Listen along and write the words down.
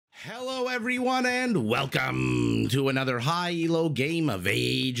Hello everyone and welcome to another high elo game of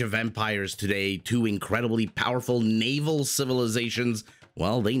Age of Empires. Today, two incredibly powerful naval civilizations.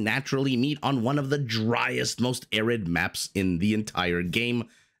 Well, they naturally meet on one of the driest, most arid maps in the entire game,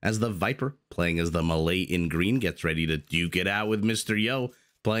 as the Viper, playing as the Malay in green, gets ready to duke it out with Mr. Yo,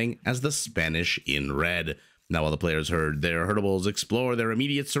 playing as the Spanish in red. Now, while the players herd their herdables, explore their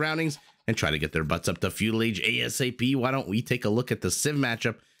immediate surroundings, and try to get their butts up to Feudal Age ASAP, why don't we take a look at the Civ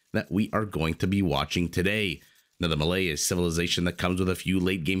matchup that we are going to be watching today. Now, the Malay is a civilization that comes with a few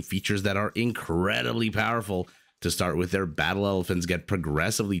late game features that are incredibly powerful. To start with, their battle elephants get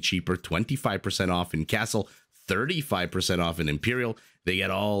progressively cheaper, 25% off in Castle, 35% off in Imperial. They get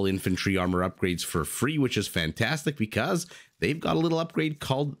all infantry armor upgrades for free, which is fantastic because they've got a little upgrade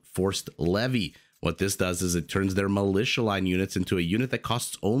called Forced Levy. What this does is it turns their militia line units into a unit that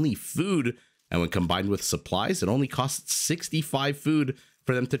costs only food, and when combined with supplies, it only costs 65 food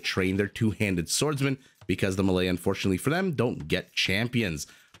for them to train their two-handed swordsmen, because the Malay, unfortunately for them, don't get champions.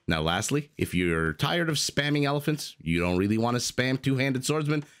 Now, lastly, if you're tired of spamming elephants, you don't really want to spam two-handed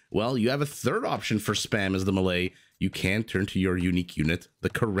swordsmen, well, you have a third option for spam as the Malay. You can turn to your unique unit, the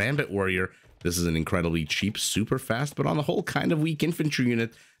Karambit Warrior. This is an incredibly cheap, super fast, but on the whole kind of weak infantry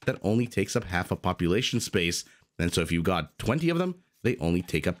unit that only takes up half a population space. And so if you've got 20 of them, they only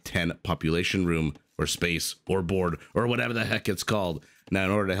take up 10 population room, or space, or board, or whatever the heck it's called. Now,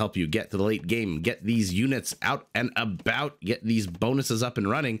 in order to help you get to the late game, get these units out and about, get these bonuses up and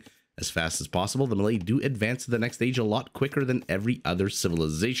running as fast as possible, the Malay do advance to the next age a lot quicker than every other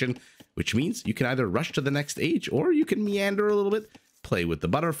civilization, which means you can either rush to the next age, or you can meander a little bit, play with the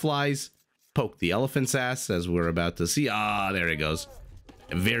butterflies, poke the elephant's ass, as we're about to see. Ah, there it goes.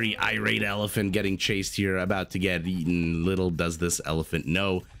 A very irate elephant getting chased here, about to get eaten. Little does this elephant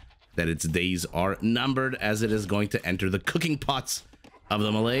know that its days are numbered, as it is going to enter the cooking pots of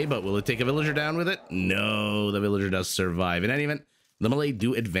the Malay. But will it take a villager down with it? No, the villager does survive. In any event, the Malay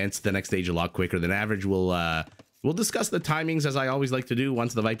do advance to the next stage a lot quicker than average. We'll discuss the timings, as I always like to do,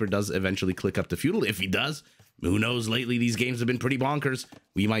 once the Viper does eventually click up to Feudal. If he does, who knows? Lately, these games have been pretty bonkers.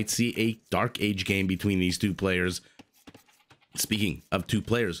 We might see a Dark Age game between these two players. Speaking of two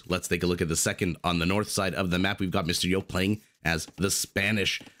players, let's take a look at the second. On the north side of the map, we've got Mr. Yo playing as the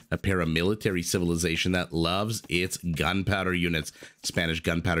Spanish, a paramilitary civilization that loves its gunpowder units. Spanish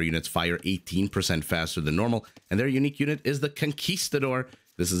gunpowder units fire 18% faster than normal, and their unique unit is the Conquistador.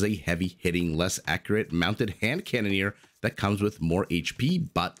 This is a heavy-hitting, less accurate mounted hand cannoneer that comes with more HP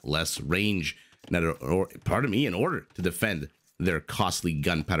but less range. Now, in order to defend their costly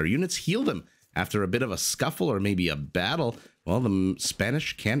gunpowder units, heal them after a bit of a scuffle or maybe a battle, well, the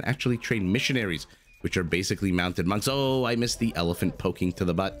Spanish can actually train missionaries, which are basically mounted monks. Oh, I missed the elephant poking to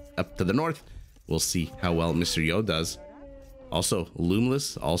the butt up to the north. We'll see how well Mr. Yo does. Also,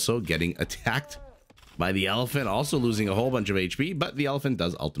 Loomless also getting attacked by the elephant, also losing a whole bunch of HP, but the elephant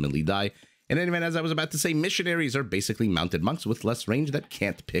does ultimately die. In any event, as I was about to say, missionaries are basically mounted monks with less range that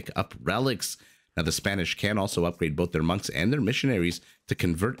can't pick up relics. Now, the Spanish can also upgrade both their monks and their missionaries to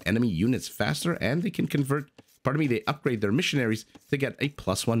convert enemy units faster, and they can they upgrade their missionaries to get a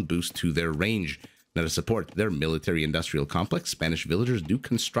 +1 boost to their range. Now, to support their military-industrial complex, Spanish villagers do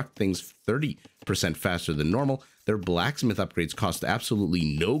construct things 30% faster than normal. Their blacksmith upgrades cost absolutely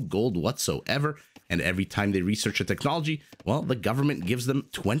no gold whatsoever, and every time they research a technology, well, the government gives them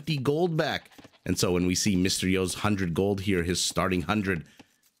 20 gold back. And so when we see Mr. Yo's 100 gold here, his starting 100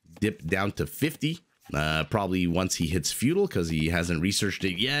 dip down to 50, probably once he hits Feudal, because he hasn't researched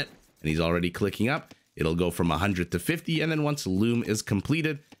it yet, and he's already clicking up, it'll go from 100 to 50, and then once Loom is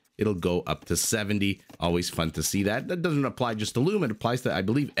completed, it'll go up to 70. Always fun to see that. That doesn't apply just to Loom. It applies to, I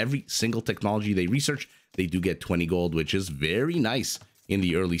believe, every single technology they research. They do get 20 gold, which is very nice in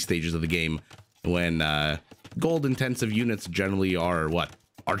the early stages of the game, when gold-intensive units generally are, what,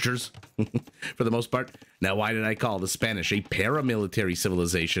 archers, for the most part. Now, why did I call the Spanish a paramilitary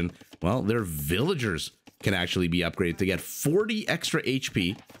civilization? Well, their villagers can actually be upgraded to get 40 extra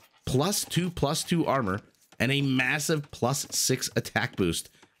HP, +2/+2 armor, and a massive +6 attack boost,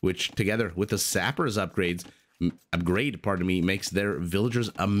 which together with the sappers upgrade, makes their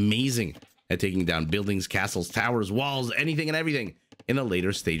villagers amazing at taking down buildings, castles, towers, walls, anything and everything in the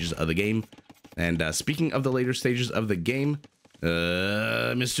later stages of the game. And speaking of the later stages of the game,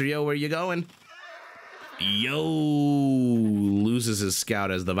 Mr. Yo, where you going? Yo loses his scout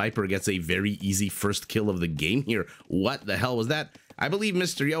as the Viper gets a very easy first kill of the game here. What the hell was that? I believe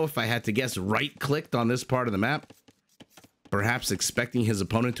Mr. Yo, if I had to guess, right-clicked on this part of the map, perhaps expecting his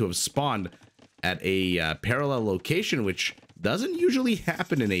opponent to have spawned at a parallel location, which doesn't usually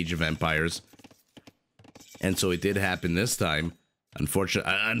happen in Age of Empires. And so it did happen this time.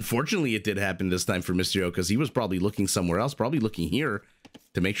 Unfortunately, it did happen this time for Mr. Yo, because he was probably looking somewhere else, probably looking here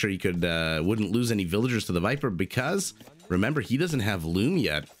to make sure he could wouldn't lose any villagers to the Viper, because remember, he doesn't have Loom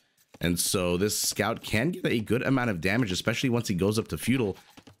yet. And so this scout can get a good amount of damage, especially once he goes up to Feudal.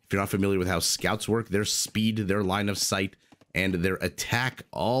 If you're not familiar with how scouts work, their speed, their line of sight, and their attack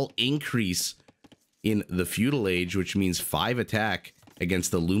all increase in the Feudal Age, which means 5 attack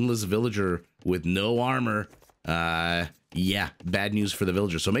against the Loomless villager with no armor. Yeah, bad news for the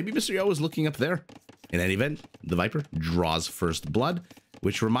villager. So maybe Mr. Yo is looking up there. In any event, the Viper draws first blood,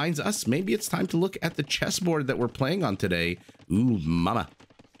 which reminds us maybe it's time to look at the chessboard that we're playing on today. Ooh, mama.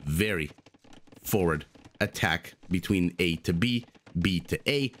 Very forward attack between A to B, B to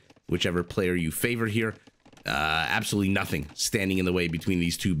A, whichever player you favor here. Absolutely nothing standing in the way between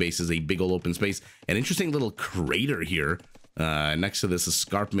these two bases. A big old open space. An interesting little crater here. Next to this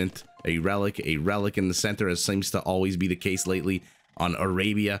escarpment, a relic in the center, as seems to always be the case lately on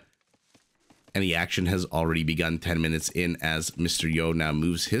Arabia. And the action has already begun 10 minutes in, as Mr. Yo now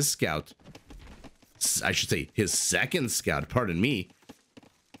moves his scout, I should say his second scout, pardon me,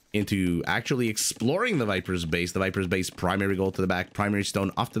 into actually exploring the Viper's base. The Viper's base, primary gold to the back, primary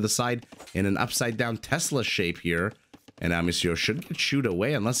stone off to the side in an upside down Tesla shape here. And now Mr. Yo should get shooed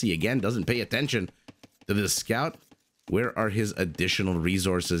away unless he again doesn't pay attention to this scout. Where are his additional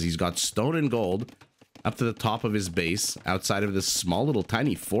resources? He's got stone and gold up to the top of his base, outside of this small little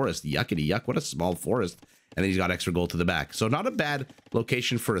tiny forest. Yuckity yuck, what a small forest. And then he's got extra gold to the back. So not a bad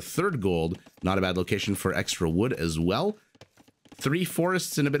location for a third gold. Not a bad location for extra wood as well. 3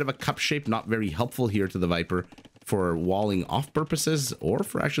 forests in a bit of a cup shape, not very helpful here to the Viper for walling off purposes or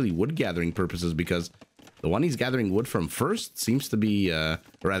for actually wood gathering purposes, because the one he's gathering wood from first seems to be, or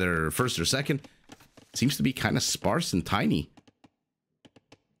rather first or second, seems to be kind of sparse and tiny.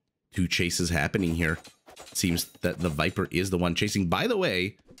 2 chases happening here. Seems that the Viper is the one chasing. By the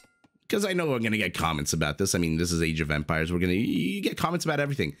way, because I know we're going to get comments about this. I mean, this is Age of Empires. You get comments about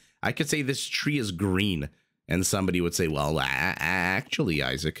everything. I could say this tree is green, and somebody would say, well, actually,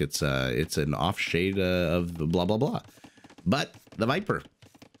 Isaac, it's an off shade of blah, blah, blah. But the Viper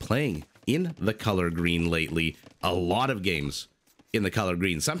playing in the color green lately. A lot of games in the color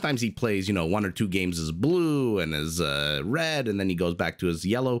green. Sometimes he plays, you know, 1 or 2 games as blue and as red, and then he goes back to his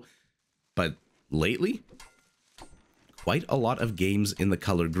yellow. But lately, quite a lot of games in the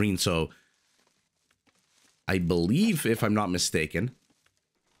color green. So I believe, if I'm not mistaken,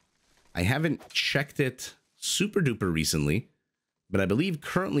 I haven't checked it super duper recently, but I believe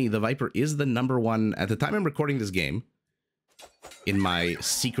currently the Viper is the #1 at the time I'm recording this game in my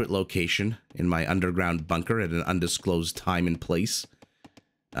secret location, in my underground bunker at an undisclosed time and place.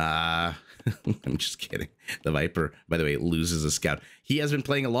 I'm just kidding. The Viper, by the way, loses a scout. He has been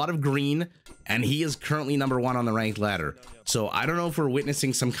playing a lot of green, and he is currently #1 on the ranked ladder. So I don't know if we're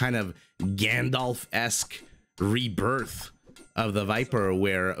witnessing some kind of Gandalf-esque rebirth of the Viper,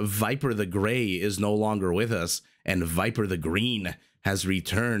 where Viper the Gray is no longer with us, and Viper the Green has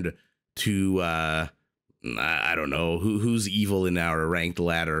returned to, I don't know, who's evil in our ranked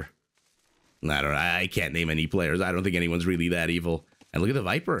ladder. I can't name any players. I don't think anyone's really that evil. And look at the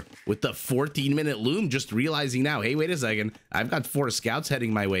Viper with the 14-minute loom, just realizing now, hey, wait a second, I've got 4 scouts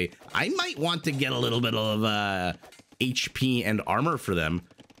heading my way. I might want to get a little bit of HP and armor for them.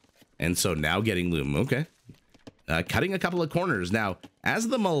 And so now getting loom, okay. Cutting a couple of corners. Now, as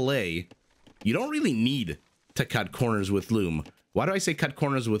the Malay, you don't really need to cut corners with loom. Why do I say cut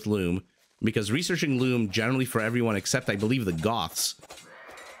corners with loom? Because researching loom generally for everyone except, I believe, the Goths,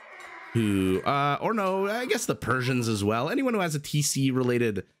 who, or no, I guess the Persians as well. Anyone who has a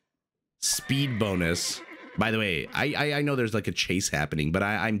TC-related speed bonus. By the way, I know there's like a chase happening, but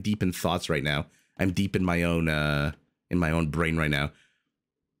I'm deep in thoughts right now. I'm deep in my own brain right now.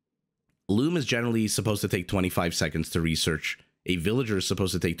 Loom is generally supposed to take 25 seconds to research. A villager is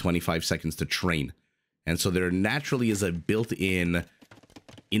supposed to take 25 seconds to train. And so there naturally is a built-in,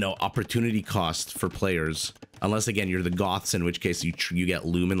 you know, opportunity cost for players. Unless, again, you're the Goths, in which case you get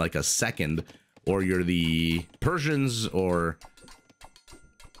loom in like a second. Or you're the Persians, or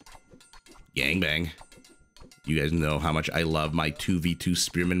gangbang. You guys know how much I love my 2v2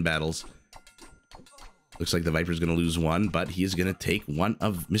 spearman battles. Looks like the Viper's going to lose one, but he is going to take one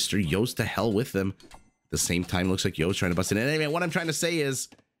of Mr. Yo's to hell with them. At the same time, looks like Yo's trying to bust it in. Anyway, what I'm trying to say is,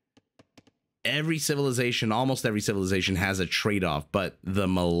 every civilization, almost every civilization, has a trade-off, but the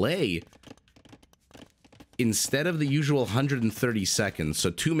Malay, instead of the usual 130 seconds, so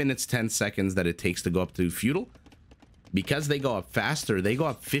 2 minutes, 10 seconds that it takes to go up to Feudal, because they go up faster, they go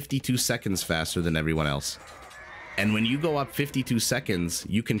up 52 seconds faster than everyone else. And when you go up 52 seconds,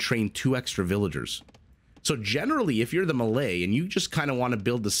 you can train 2 extra villagers. So generally, if you're the Malay and you just kind of want to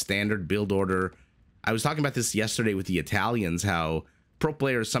build the standard build order, I was talking about this yesterday with the Italians, how pro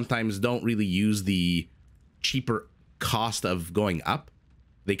players sometimes don't really use the cheaper cost of going up.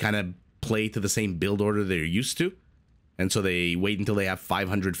 They kind of play to the same build order they're used to. And so they wait until they have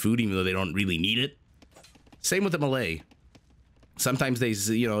 500 food, even though they don't really need it. Same with the Malay. Sometimes they,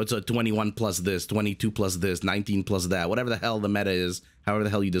 you know, it's a 21 plus this, 22 plus this, 19 plus that, whatever the hell the meta is, however the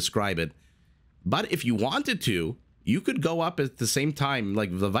hell you describe it. But if you wanted to, you could go up at the same time.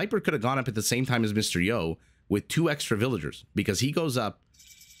 Like the Viper could have gone up at the same time as Mr. Yo with 2 extra villagers, because he goes up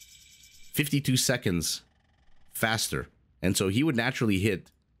 52 seconds faster. And so he would naturally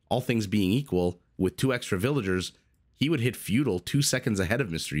hit, all things being equal, with 2 extra villagers, he would hit Feudal 2 seconds ahead of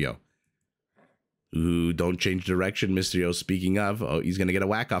Mr. Yo. Ooh, don't change direction, Mr. Yo. Speaking of, oh, he's going to get a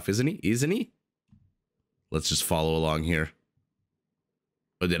whack off, isn't he? Isn't he? Let's just follow along here.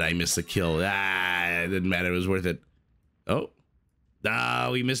 Or did I miss a kill? Ah, it didn't matter. It was worth it. Oh. Ah,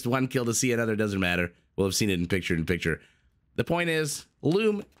 we missed 1 kill to see another. Doesn't matter. We'll have seen it in picture. The point is,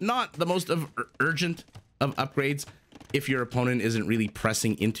 Loom, not the most urgent of upgrades if your opponent isn't really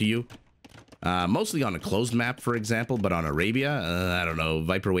pressing into you. Mostly on a closed map, for example, but on Arabia, I don't know,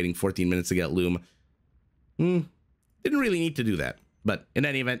 Viper waiting 14 minutes to get Loom. Didn't really need to do that. But in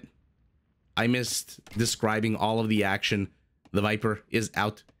any event, I missed describing all of the action. The Viper is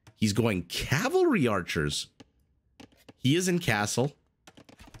out. He's going cavalry archers. He is in castle.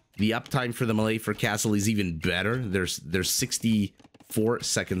 The uptime for the Malay for castle is even better. There's 64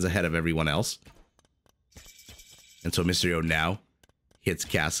 seconds ahead of everyone else. And so Mr. Yo now hits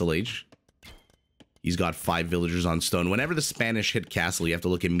Castle Age. He's got 5 villagers on stone. Whenever the Spanish hit castle, you have to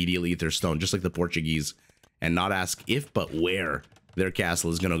look immediately at their stone, just like the Portuguese, and not ask if but where their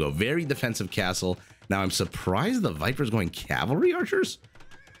castle is going to go. Very defensive castle. Now, I'm surprised the Viper's going cavalry archers.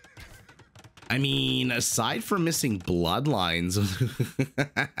 I mean, aside from missing bloodlines,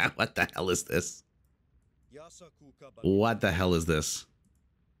 what the hell is this? What the hell is this?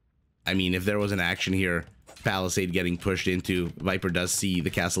 I mean, if there was an action here, Palisade getting pushed into, Viper does see the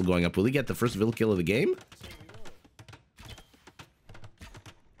castle going up. Will he get the first vill kill of the game?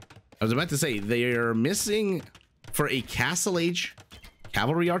 I was about to say, they are missing, for a Castle Age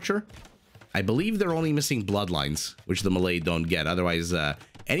cavalry archer, I believe they're only missing bloodlines, which the Malay don't get. Otherwise,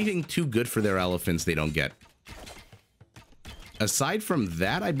 anything too good for their elephants, they don't get. Aside from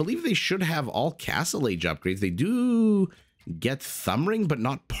that, I believe they should have all Castle Age upgrades. They do get Thumb Ring, but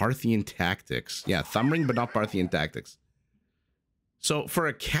not Parthian Tactics. Yeah, Thumb Ring, but not Parthian Tactics. So for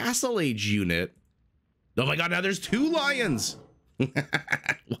a Castle Age unit, oh my god, now there's 2 lions.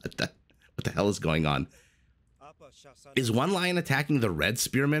 What the hell is going on? Is one lion attacking the red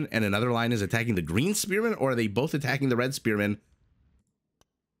spearman and another lion is attacking the green spearman, or are they both attacking the red spearman?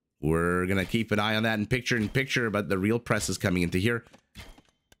 We're gonna keep an eye on that in picture, but the real press is coming into here.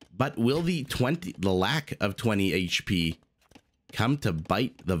 But will the lack of 20 HP come to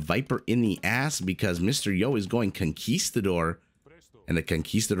bite the Viper in the ass, because Mr. Yo is going Conquistador, and the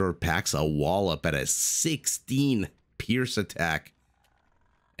Conquistador packs a wall up at a 16 pierce attack,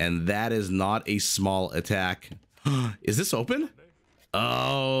 and that is not a small attack. Is this open?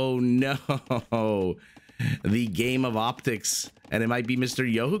 Oh no, the game of optics, and it might be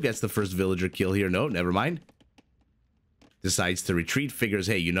Mr. Yo who gets the first villager kill here. No, never mind. Decides to retreat, figures,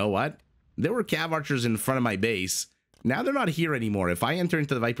 hey, you know what? There were cav archers in front of my base. Now they're not here anymore. If I enter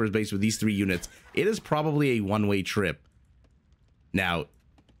into the Viper's base with these 3 units, it is probably a one-way trip. Now,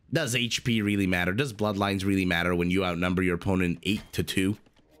 does HP really matter? Does bloodlines really matter when you outnumber your opponent 8-2?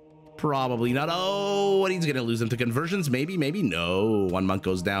 Probably not. Oh, and he's going to lose them to conversions? Maybe, maybe. No, 1 monk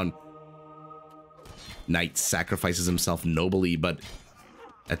goes down. Knight sacrifices himself nobly, but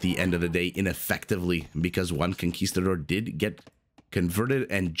at the end of the day, ineffectively, because 1 Conquistador did get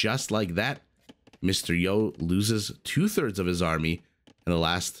converted, and just like that, Mr. Yo loses 2/3 of his army, and the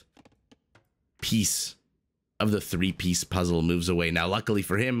last piece of the 3-piece puzzle moves away. Now, luckily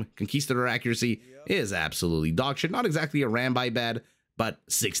for him, Conquistador accuracy is absolutely dog shit. Not exactly a Rambai bad, but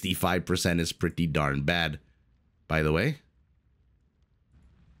 65% is pretty darn bad, by the way.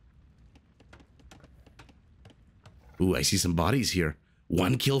 Ooh, I see some bodies here.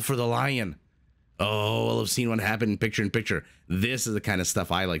 1 kill for the lion. Oh, I'll have seen what happened in picture. This is the kind of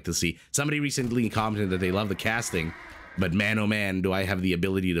stuff I like to see. Somebody recently commented that they love the casting, but man, oh man, do I have the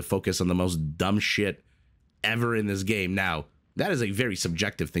ability to focus on the most dumb shit ever in this game. Now, that is a very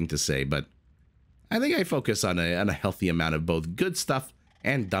subjective thing to say, but I think I focus on a healthy amount of both good stuff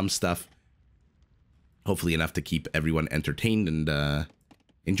and dumb stuff. Hopefully enough to keep everyone entertained and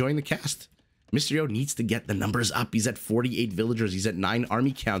enjoying the cast. Mysterio needs to get the numbers up. He's at 48 villagers. He's at 9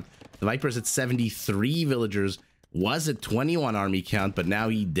 army count. The Viper's at 73 villagers. Was at 21 army count, but now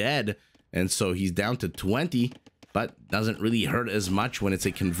he's dead. And so he's down to 20, but doesn't really hurt as much when it's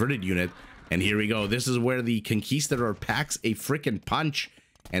a converted unit. And here we go. This is where the Conquistador packs a frickin' punch.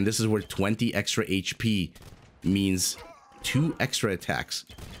 And this is where 20 extra HP means 2 extra attacks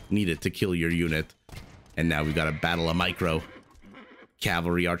needed to kill your unit. And now we've got a battle of micro.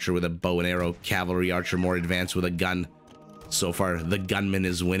 Cavalry archer with a bow and arrow. Cavalry archer more advanced with a gun. So far, the gunman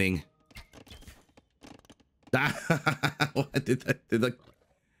is winning. What did the...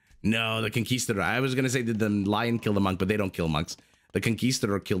 No, the Conquistador. I was going to say, did the lion kill the monk, but they don't kill monks. The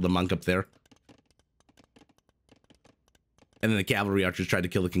Conquistador killed the monk up there. And then the cavalry archers tried to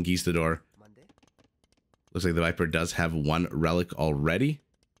kill the Conquistador. Looks like the Viper does have 1 relic already.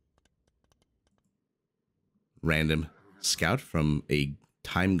 Random scout from a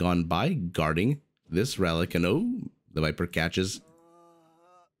time gone by guarding this relic. And oh, the Viper catches.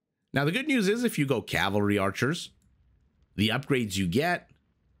 Now, the good news is if you go cavalry archers, the upgrades you get,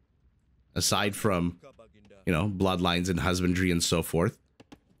 aside from, you know, bloodlines and husbandry and so forth,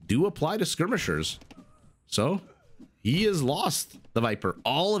 do apply to skirmishers. So he has lost, the Viper,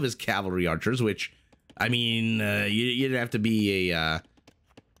 all of his cavalry archers, which, I mean, you'd have to be a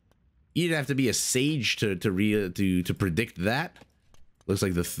sage to predict that. Looks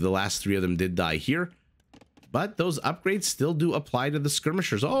like the last 3 of them did die here, but those upgrades still do apply to the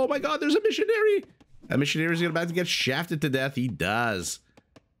skirmishers. Oh my God, there's a missionary. That missionary is about to get shafted to death. He does.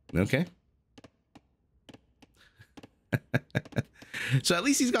 Okay. So at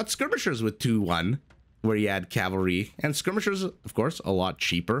least he's got skirmishers with 2-1, where you add cavalry, and skirmishers, of course, a lot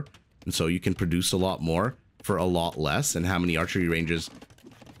cheaper, and so you can produce a lot more for a lot less. And how many archery ranges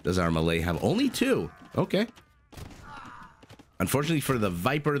does our Malay have? Only 2. Okay. Unfortunately for the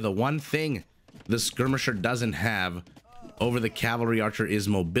Viper, the one thing the skirmisher doesn't have over the cavalry archer is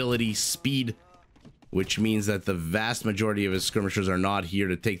mobility, speed, which means that the vast majority of his skirmishers are not here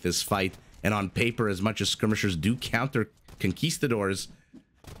to take this fight. And on paper, as much as skirmishers do counter conquistadors,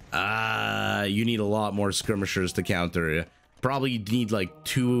 you need a lot more skirmishers to counter. Probably need like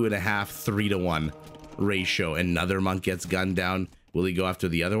 2.5, 3 to 1 ratio. Another monk gets gunned down. Will he go after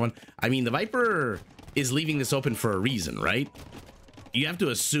the other one? I mean, the Viper is leaving this open for a reason, right? You have to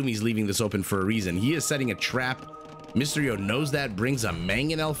assume he's leaving this open for a reason. He is setting a trap. Mysterio knows that, brings a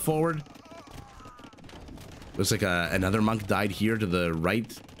Mangonel forward. Looks like another monk died here to the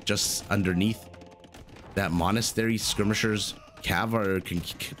right, just underneath that monastery. Skirmishers,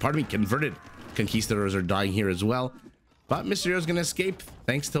 converted conquistadors are dying here as well. But Mysterio's gonna escape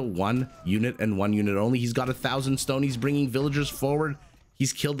thanks to 1 unit and 1 unit only. He's got 1,000 stone. He's bringing villagers forward.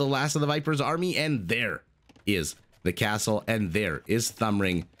 He's killed the last of the Viper's army, and there is the castle, and there is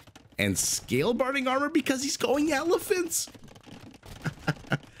Thumbring and scale barding armor because he's going elephants.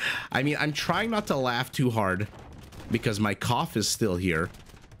 I mean, I'm trying not to laugh too hard because my cough is still here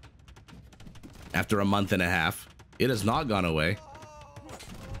after a month and a half. It has not gone away.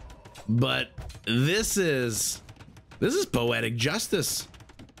 But this is poetic justice.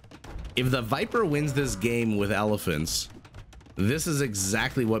 If the Viper wins this game with elephants, this is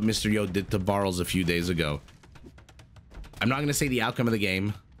exactly what Mysterio did to Barles a few days ago. I'm not going to say the outcome of the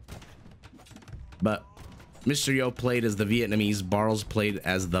game, but Mysterio played as the Vietnamese, Barles played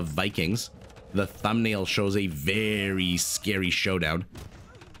as the Vikings. The thumbnail shows a very scary showdown.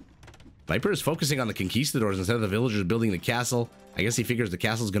 Viper is focusing on the conquistadors instead of the villagers building the castle. I guess he figures the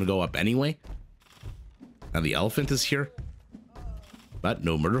castle is going to go up anyway. Now the elephant is here, but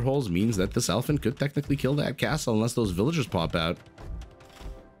no murder holes means that this elephant could technically kill that castle unless those villagers pop out.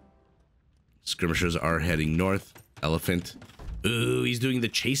 Skirmishers are heading north. Elephant. Ooh, he's doing the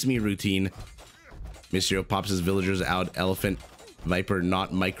chase me routine. Mysterio pops his villagers out. Elephant. Viper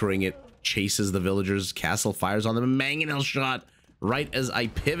not microing it. Chases the villagers. Castle fires on them. Mangonel shot right as I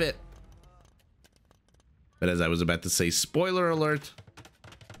pivot. But as I was about to say, spoiler alert.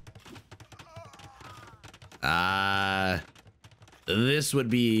 This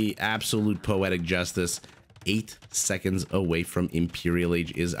would be absolute poetic justice. 8 seconds away from Imperial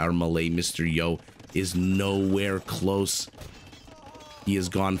Age is our Malay. Mysterio is nowhere close. He has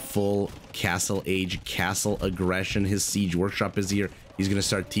gone full Castle Age, Castle Aggression. His Siege Workshop is here. He's going to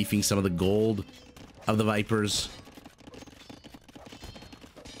start thieving some of the gold of the Vipers.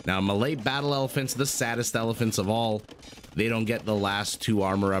 Now, Malay Battle Elephants, the saddest elephants of all. They don't get the last 2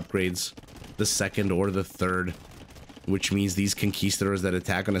 armor upgrades, the 2nd or the 3rd, which means these conquistadors that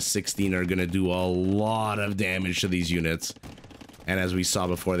attack on a 16 are going to do a lot of damage to these units. And as we saw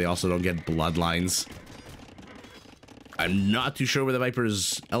before, they also don't get bloodlines. I'm not too sure where the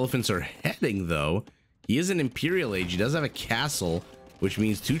Viper's elephants are heading, though. He is an Imperial Age. He does have a castle, which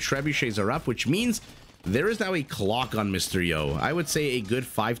means 2 trebuchets are up, which means there is now a clock on Mr. Yo. I would say a good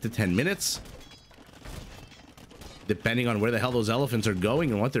 5 to 10 minutes, depending on where the hell those elephants are going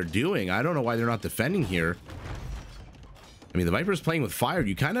and what they're doing. I don't know why they're not defending here. I mean, the Viper's playing with fire.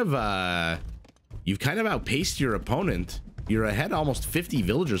 You've kind of outpaced your opponent. You're ahead almost 50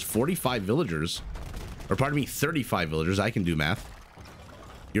 villagers, 45 villagers. Or pardon me, 35 villagers. I can do math.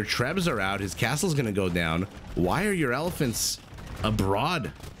 Your trebs are out. His castle's going to go down. Why are your elephants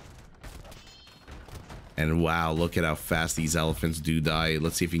abroad? And wow, look at how fast these elephants do die.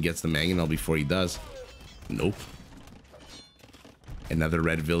 Let's see if he gets the mangonel before he does. Nope. Another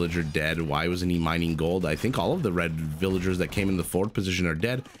red villager dead. Why wasn't he mining gold? I think all of the red villagers that came in the forward position are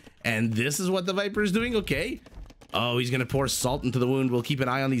dead. And this is what the Viper is doing? Okay. Oh, he's going to pour salt into the wound. We'll keep an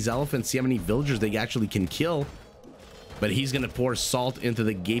eye on these elephants, see how many villagers they actually can kill. But he's going to pour salt into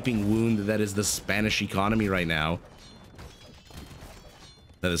the gaping wound that is the Spanish economy right now.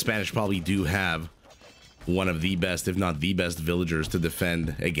 Now, the Spanish probably do have one of the best, if not the best, villagers to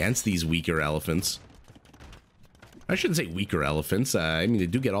defend against these weaker elephants. I shouldn't say weaker elephants. I mean, they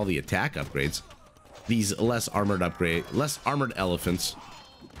do get all the attack upgrades. These less armored elephants.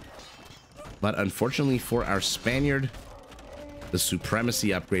 But unfortunately for our Spaniard, the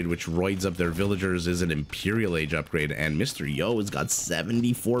Supremacy upgrade, which roids up their villagers, is an Imperial Age upgrade. And Mr. Yo has got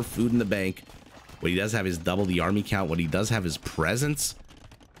 74 food in the bank. What he does have is double the army count. What he does have is presence.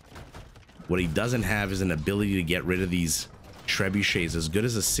 What he doesn't have is an ability to get rid of these trebuchets. As good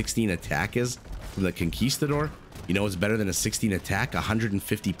as a 16 attack is from the Conquistador, you know what's better than a 16 attack?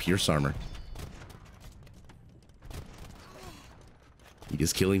 150 pierce armor. He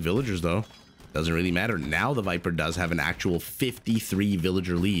is killing villagers, though. Doesn't really matter. Now the Viper does have an actual 53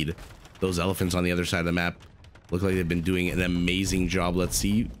 villager lead. Those elephants on the other side of the map look like they've been doing an amazing job. Let's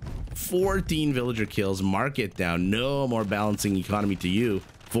see. 14 villager kills. Mark it down. No more balancing economy to you.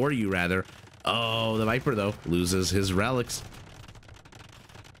 For you, rather. Oh, the Viper, though, loses his relics.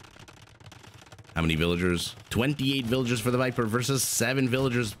 How many villagers? 28 villagers for the Viper versus 7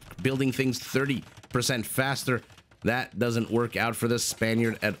 villagers building things 30% faster. That doesn't work out for the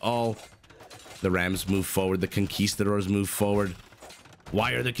Spaniard at all. The Rams move forward. The Conquistadors move forward.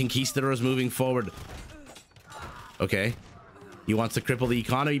 Why are the Conquistadors moving forward? Okay. He wants to cripple the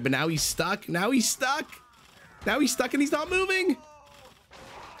economy, but now he's stuck. Now he's stuck. Now he's stuck and he's not moving.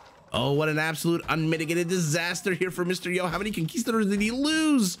 Oh, what an absolute unmitigated disaster here for Mr. Yo. How many Conquistadors did he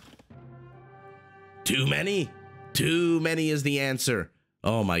lose? Too many. Too many is the answer.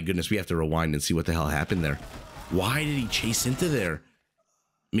 Oh my goodness. We have to rewind and see what the hell happened there. Why did he chase into there?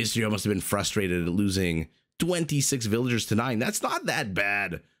 Mr. Yo must have been frustrated at losing 26 villagers to 9. That's not that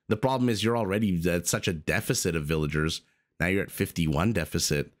bad. The problem is you're already at such a deficit of villagers. Now you're at 51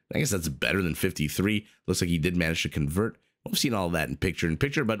 deficit. I guess that's better than 53. Looks like he did manage to convert. We've seen all that in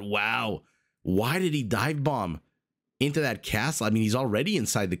picture, but wow. Why did he dive bomb into that castle? I mean, he's already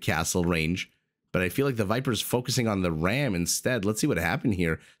inside the castle range, but I feel like the Viper's focusing on the ram instead. Let's see what happened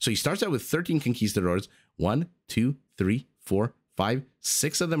here. So he starts out with 13 Conquistadors. 1, 2, 3, 4, 5,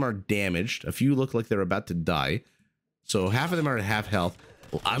 6 of them are damaged. A few look like they're about to die. So half of them are at half health.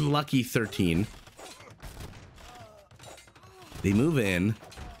 Well, unlucky 13. They move in.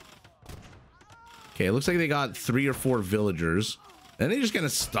 Okay, it looks like they got 3 or 4 villagers. Then they're just gonna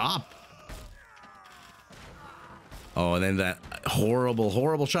stop. Oh, and then that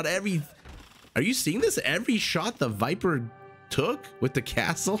horrible shot. Are you seeing this? Every shot the Viper took with the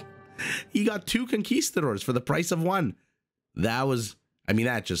castle, he got 2 Conquistadors for the price of 1. That was, I mean,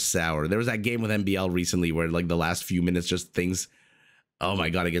 that's just sour. There was that game with MBL recently where like the last few minutes, just things, oh my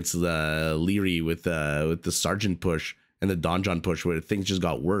God, against the Leary with the Sergeant push and the Donjon push where things just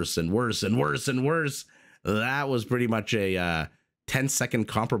got worse and worse and worse and worse. That was pretty much a 10-second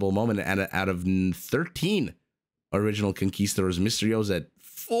comparable moment out of 13 original Conquistadors. Mr. Yo's at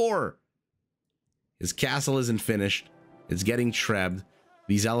 4. His castle isn't finished. It's getting trebbed.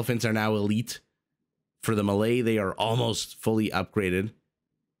 These elephants are now elite. For the Malay, they are almost fully upgraded.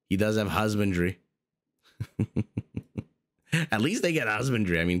 He does have husbandry. At least they get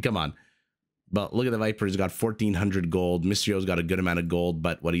husbandry. I mean, come on. But look at the Viper. He's got 1,400 gold. Mr. Yo's got a good amount of gold,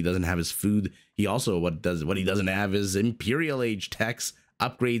 but what he doesn't have is food. He also, what he doesn't have is Imperial Age techs,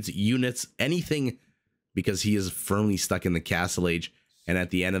 upgrades, units, anything, because he is firmly stuck in the Castle Age. And at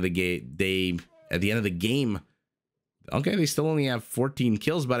the end of the game, okay, they still only have 14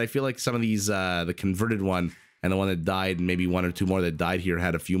 kills, but I feel like some of these, the converted one and the one that died, and maybe 1 or 2 more that died here,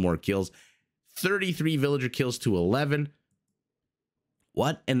 had a few more kills. 33 villager kills to 11.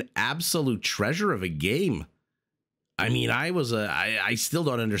 What an absolute treasure of a game. I mean, I still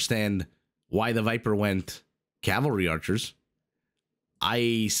don't understand why the Viper went cavalry archers.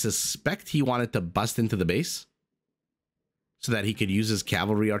 I suspect he wanted to bust into the base so that he could use his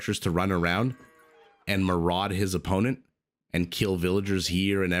cavalry archers to run around and maraud his opponent and kill villagers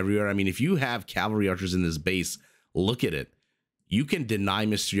here and everywhere. I mean, if you have cavalry archers in this base, look at it. You can deny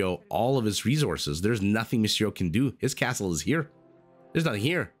Mysterio all of his resources. There's nothing Mysterio can do. His castle is here. There's nothing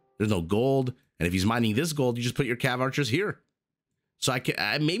here. There's no gold. And if he's mining this gold, you just put your cav archers here. So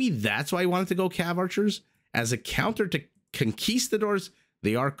maybe that's why he wanted to go cav archers as a counter to conquistadors.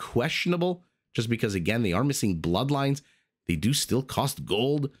 They are questionable just because, again, they are missing bloodlines. They do still cost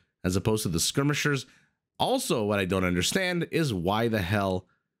gold as opposed to the skirmishers. Also, what I don't understand is why the hell,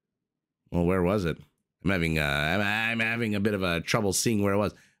 well, where was it? I'm having a bit of a trouble seeing where it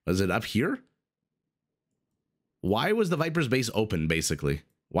was. Was it up here? Why was the Viper's base open, basically?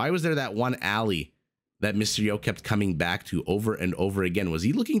 Why was there that one alley that Mysterio kept coming back to over and over again? Was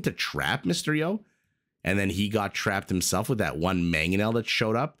he looking to trap Mysterio? And then he got trapped himself with that one mangonel that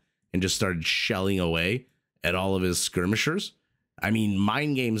showed up and just started shelling away at all of his skirmishers? I mean,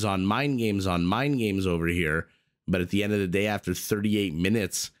 mind games on mind games on mind games over here. But at the end of the day, after 38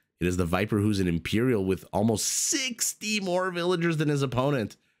 minutes, it is the Viper who's an Imperial with almost 60 more villagers than his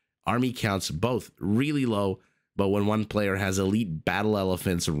opponent. Army counts both really low, but when one player has elite battle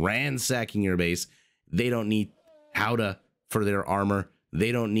elephants ransacking your base, they don't need Howdah for their armor.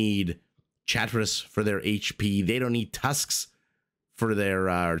 They don't need Chatras for their HP. They don't need Tusks for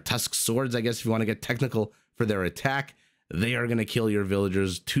their Tusk swords, I guess, if you want to get technical, for their attack. They are going to kill your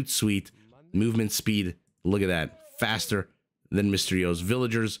villagers. Toot sweet. Movement speed, look at that, faster than Mysterio's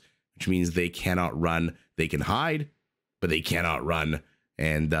villagers, which means they cannot run. They can hide, but they cannot run.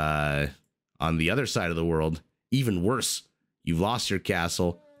 And on the other side of the world, even worse, you've lost your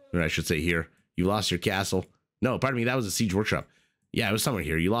castle, or I should say here, you lost your castle. No, pardon me, that was a siege workshop. Yeah, it was somewhere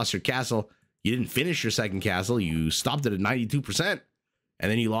here. You lost your castle. You didn't finish your second castle. You stopped it at 92%.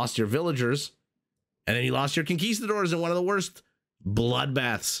 And then you lost your villagers. And then you lost your conquistadors in one of the worst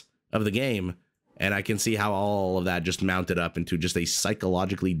bloodbaths of the game. And I can see how all of that just mounted up into just a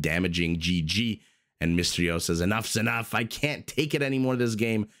psychologically damaging GG. And Mysterio says, enough's enough. I can't take it anymore this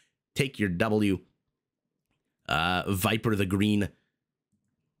game. Take your W. Viper the green.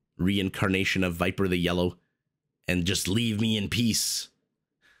 Reincarnation of Viper the yellow. And just leave me in peace.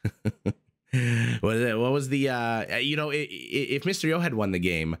 What was the, you know, if Mysterio had won the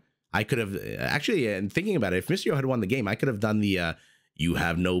game, I could have, actually, and thinking about it, if Mysterio had won the game, I could have done the, you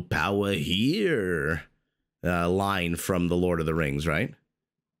have no power here line from the Lord of the Rings, right?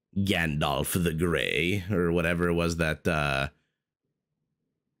 Gandalf the Grey, or whatever it was that,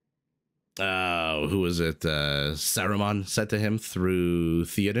 who was it? Saruman said to him through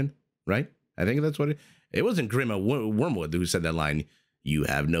Theoden, right? I think that's what it wasn't Grima Wormwood who said that line. You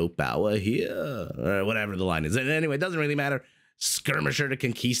have no power here, or whatever the line is. And anyway, it doesn't really matter. Skirmisher to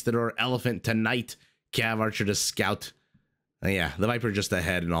Conquistador, Elephant to Knight, Cav Archer to Scout. Yeah, the Viper just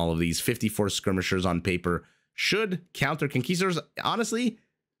ahead in all of these. 54 skirmishers on paper should counter Conquistadors. Honestly,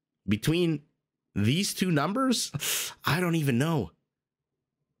 between these two numbers, I don't even know.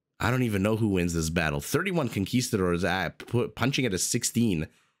 I don't even know who wins this battle. 31 Conquistadors punching at a 16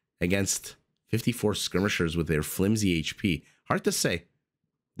 against 54 skirmishers with their flimsy HP. Hard to say.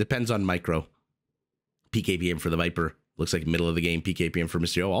 Depends on micro. PKPM for the Viper. Looks like middle of the game. PKPM for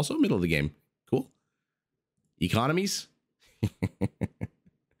Mysterio. Also middle of the game. Cool. Economies?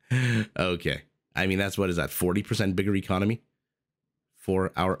 Okay. I mean, that's what is that? 40% bigger economy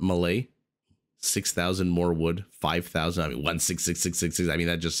for our Malay. 6,000 more wood. 5,000. I mean, 166,666. I mean,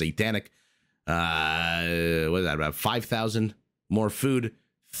 that's just satanic. What is that? About 5,000 more food.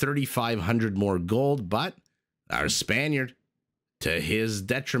 3,500 more gold. But our Spaniard, to his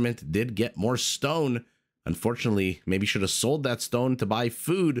detriment, did get more stone. Unfortunately, maybe should have sold that stone to buy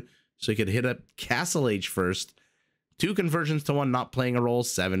food so he could hit up Castle Age first. 2 conversions to 1 not playing a role.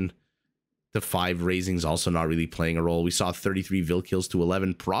 7 to 5 raisings also not really playing a role. We saw 33 Vil kills to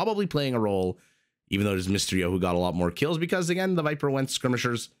 11 probably playing a role, even though it is Mysterio who got a lot more kills because, again, the Viper went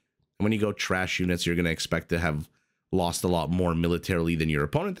skirmishers. And when you go trash units, you're going to expect to have lost a lot more militarily than your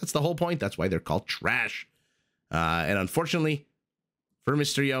opponent. That's the whole point. That's why they're called trash. And unfortunately, for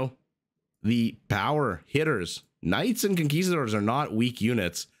Mysterio, the power hitters, Knights and Conquistadors, are not weak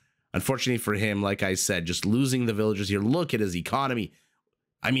units. Unfortunately for him, like I said, just losing the villagers here. Look at his economy.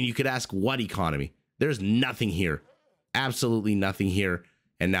 I mean, you could ask what economy? There's nothing here. Absolutely nothing here.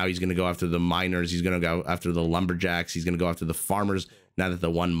 And now he's going to go after the miners. He's going to go after the lumberjacks. He's going to go after the farmers. Now that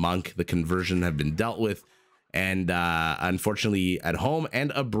the one monk, the conversion have been dealt with. And unfortunately, at home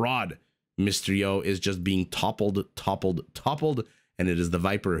and abroad, Mysterio is just being toppled, and it is the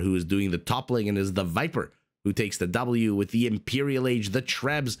Viper who is doing the toppling, and it is the Viper who takes the W with the Imperial Age, the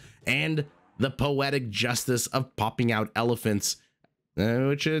Trebs, and the poetic justice of popping out elephants,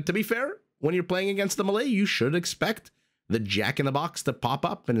 which, to be fair, when you're playing against the Malay, you should expect the Jack-in-the-Box to pop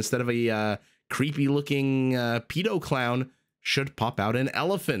up, and instead of a creepy-looking pedo clown, should pop out an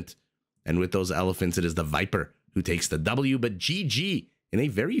elephant. And with those elephants, it is the Viper who takes the W, but GG in a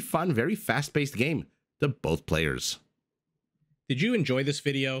very fun, very fast-paced game to both players. Did you enjoy this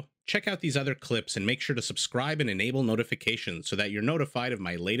video? Check out these other clips and make sure to subscribe and enable notifications so that you're notified of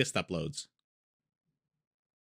my latest uploads.